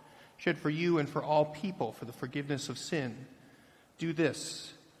blood, shed for you and for all people for the forgiveness of sin. Do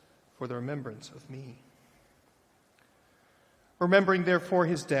this for the remembrance of me." Remembering, therefore,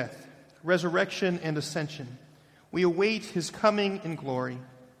 his death, resurrection, and ascension, we await his coming in glory.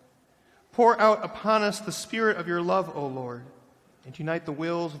 Pour out upon us the spirit of your love, O Lord, and unite the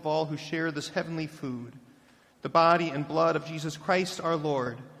wills of all who share this heavenly food, the body and blood of Jesus Christ our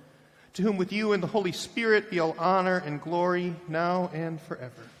Lord, to whom with you and the Holy Spirit be all honor and glory, now and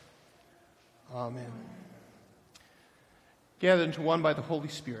forever. Amen. Gathered into one by the Holy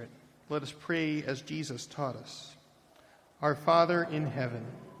Spirit, let us pray as Jesus taught us. Our Father in heaven,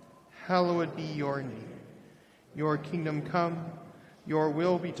 hallowed be your name. Your kingdom come, your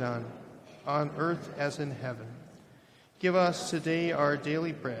will be done, on earth as in heaven. Give us today our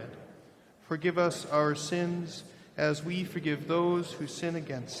daily bread. Forgive us our sins as we forgive those who sin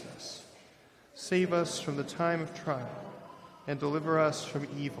against us. Save us from the time of trial and deliver us from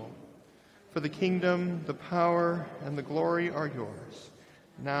evil. For the kingdom, the power, and the glory are yours,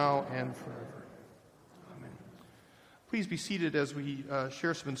 now and forever. Amen. Please be seated as we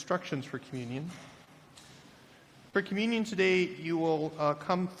share some instructions for communion. For communion today, you will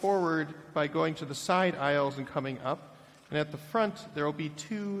come forward by going to the side aisles and coming up. And at the front, there will be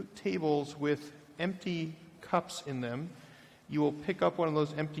 2 tables with empty cups in them. You will pick up one of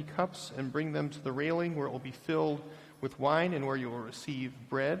those empty cups and bring them to the railing where it will be filled with wine and where you will receive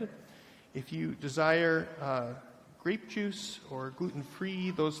bread. If you desire grape juice or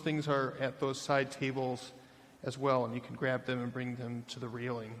gluten-free, those things are at those side tables as well, and you can grab them and bring them to the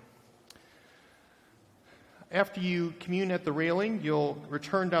railing. After you commune at the railing, you'll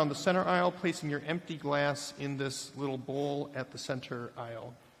return down the center aisle, placing your empty glass in this little bowl at the center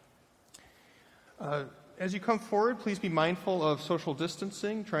aisle. As you come forward, please be mindful of social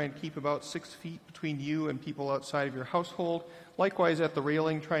distancing. Try and keep about 6 feet between you and people outside of your household. Likewise, at the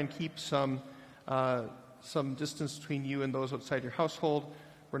railing, try and keep some distance between you and those outside your household.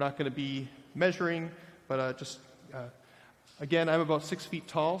 We're not going to be measuring, but again, I'm about 6 feet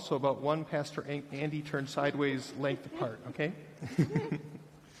tall, so about one Pastor Andy turned sideways length apart, okay?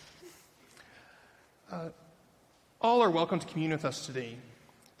 All are welcome to commune with us today.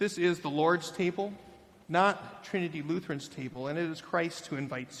 This is the Lord's table. not Trinity Lutheran's table, and it is Christ who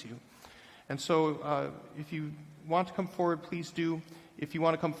invites you. And so if you want to come forward, please do. If you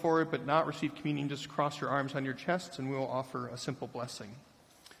want to come forward but not receive communion, just cross your arms on your chests, and we will offer a simple blessing.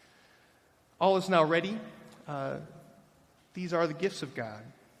 All is now ready. These are the gifts of God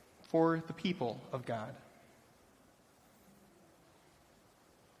for the people of God.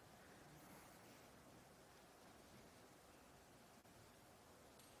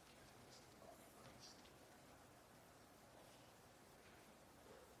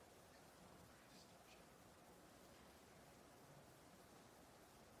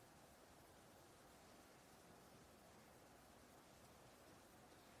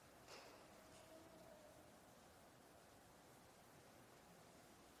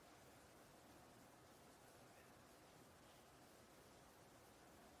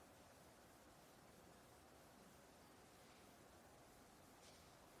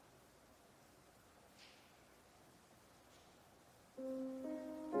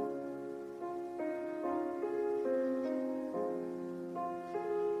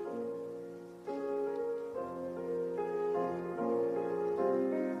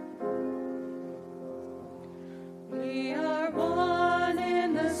 We are one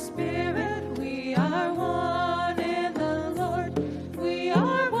in the Spirit, we are one in the Lord. We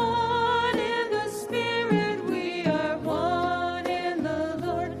are one in the Spirit, we are one in the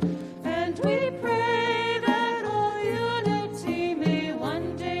Lord. And we pray that all unity may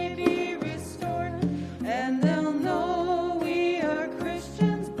one day be restored. And they'll know we are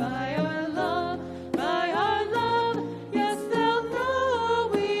Christians by our love, by our love. Yes, they'll know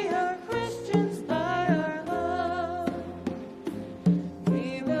we are Christians by our love.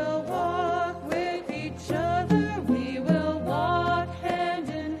 We will walk with each other, we will walk hand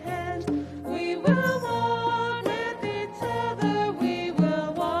in hand. We will walk with each other, we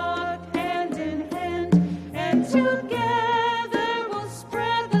will walk hand in hand. And together we'll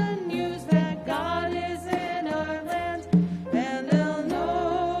spread the news that God is in our land. And they'll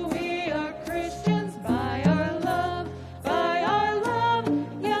know we are Christians by our love, by our love.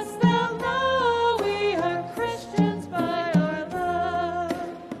 Yes, they'll know we are Christians by our love.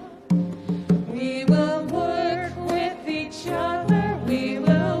 We will work with each other, we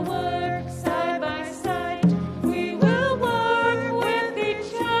will work side by side. We will work with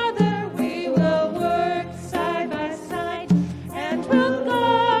each other, we will work side by side. And we'll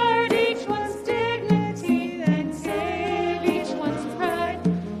guard each one's dignity and save each one's pride.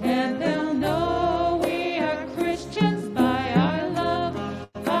 And they'll know we are Christians by our love,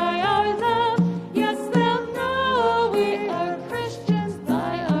 by our love. Yes, they'll know we are Christians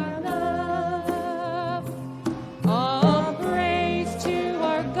by our love. All praise to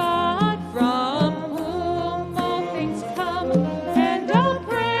our God, from whom all things come, and all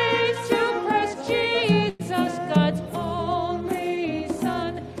praise to Christ Jesus, God's only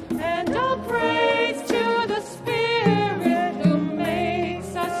Son, and all praise to the Spirit who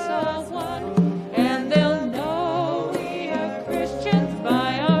makes us all one. And they'll know we are Christians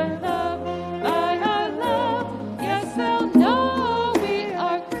by our love, by our love. Yes, they'll know we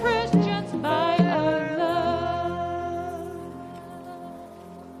are Christians by our love.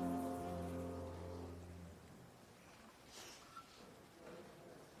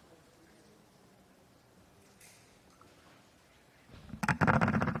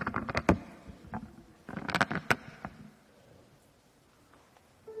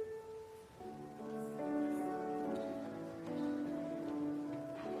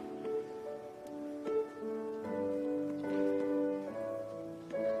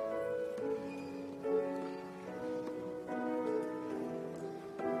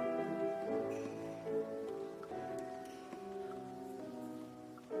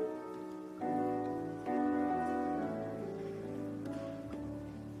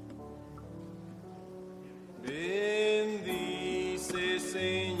 Bendice,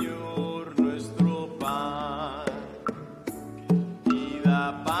 Señor, nuestro pan, y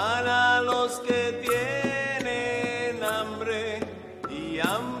da pan a los que tienen hambre, y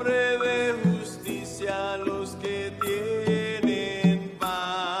hambre de justicia a los que tienen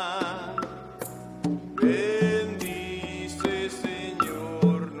pan. Bendice,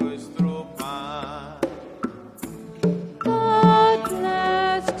 Señor, nuestro pan. God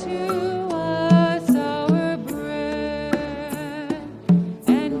bless to us our bread,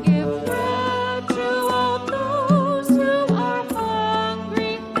 and give bread to all those who are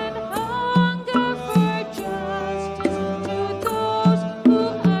hungry and hunger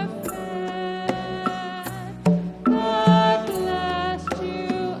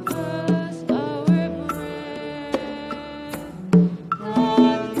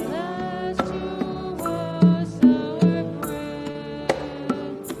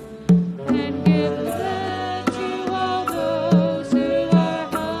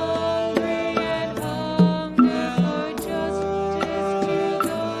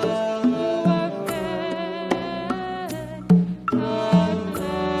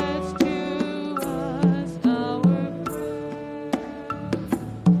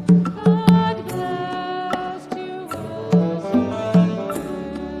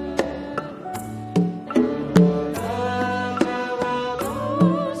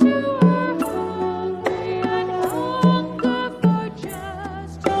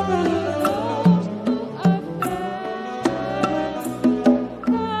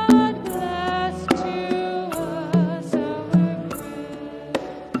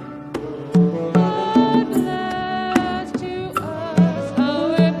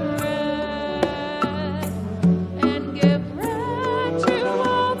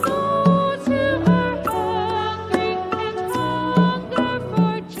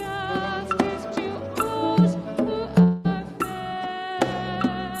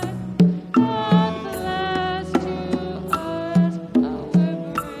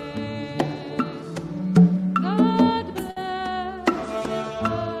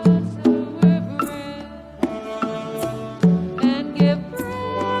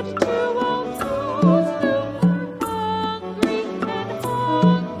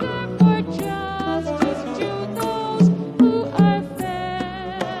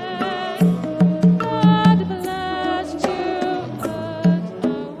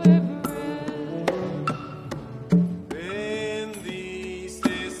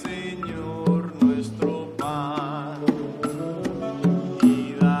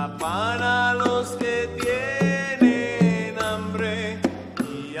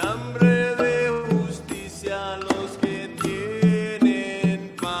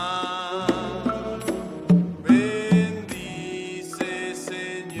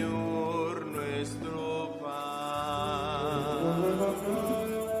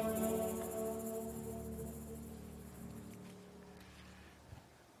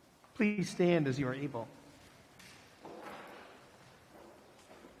Please stand as you are able.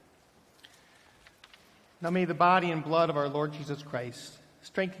 Now may the body and blood of our Lord Jesus Christ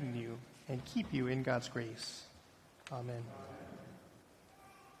strengthen you and keep you in God's grace. Amen.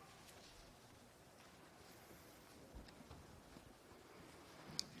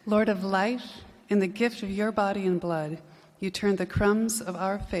 Lord of life, in the gift of your body and blood, you turned the crumbs of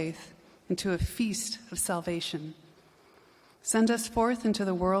our faith into a feast of salvation. Send us forth into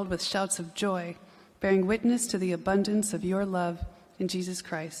the world with shouts of joy, bearing witness to the abundance of your love in Jesus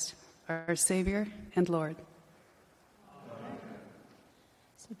Christ, our Savior and Lord.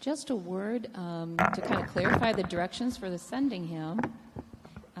 So just a word to kind of clarify the directions for the sending hymn.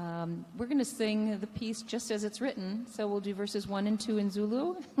 We're going to sing the piece just as it's written, so we'll do verses 1 and 2 in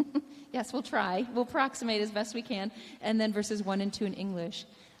Zulu. Yes, we'll try. We'll approximate as best we can, and then verses 1 and 2 in English.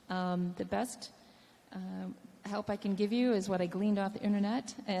 The best help I can give you is what I gleaned off the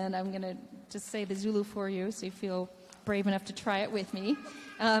internet, and I'm going to just say the Zulu for you so you feel brave enough to try it with me.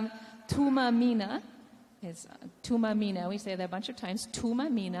 Tuma Mina is Tuma Mina. We say that a bunch of times. Tuma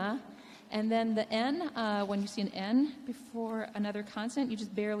Mina. And then the N, when you see an N before another consonant, you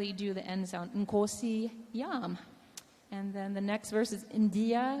just barely do the N sound. Nkosi Yam. And then the next verse is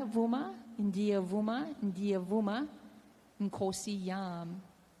India Vuma, India Vuma, India Vuma, Nkosi Yam.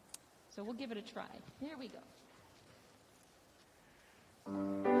 So we'll give it a try. Here we go.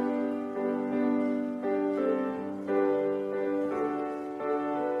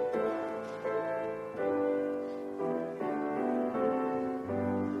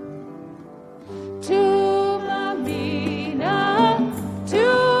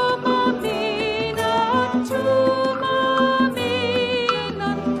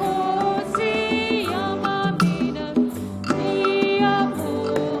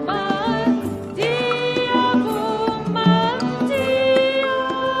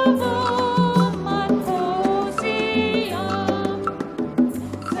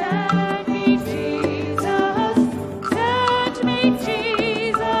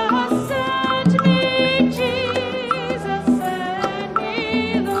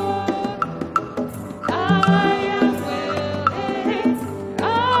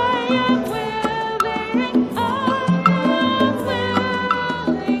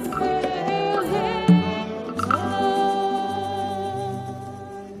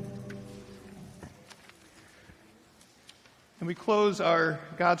 Our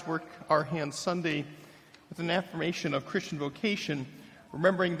God's Work, Our Hands Sunday with an affirmation of Christian vocation,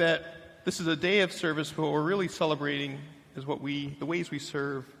 remembering that this is a day of service, but what we're really celebrating is the ways we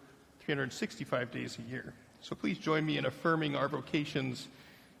serve 365 days a year. So please join me in affirming our vocations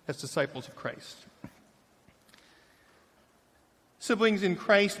as disciples of Christ. Siblings in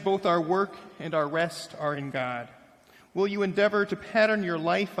Christ, both our work and our rest are in God. Will you endeavor to pattern your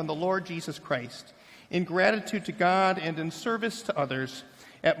life on the Lord Jesus Christ, in gratitude to God and in service to others,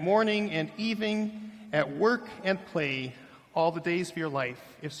 at morning and evening, at work and play, all the days of your life?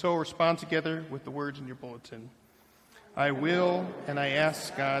 If so, respond together with the words in your bulletin. I will, and I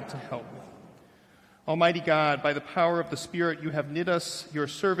ask God to help me. Almighty God, by the power of the Spirit, you have knit us, your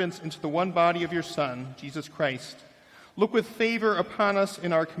servants, into the one body of your Son, Jesus Christ. Look with favor upon us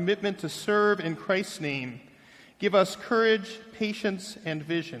in our commitment to serve in Christ's name. Give us courage, patience, and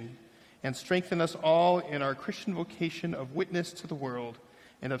vision, and strengthen us all in our Christian vocation of witness to the world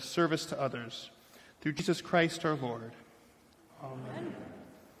and of service to others. Through Jesus Christ our Lord. Amen.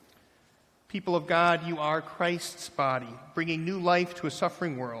 People of God, you are Christ's body, bringing new life to a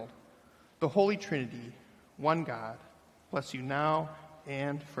suffering world. The Holy Trinity, one God, bless you now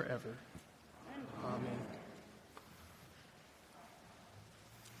and forever. Amen.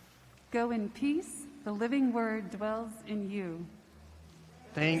 Go in peace. The living word dwells in you.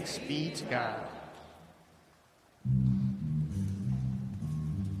 Thanks be to God.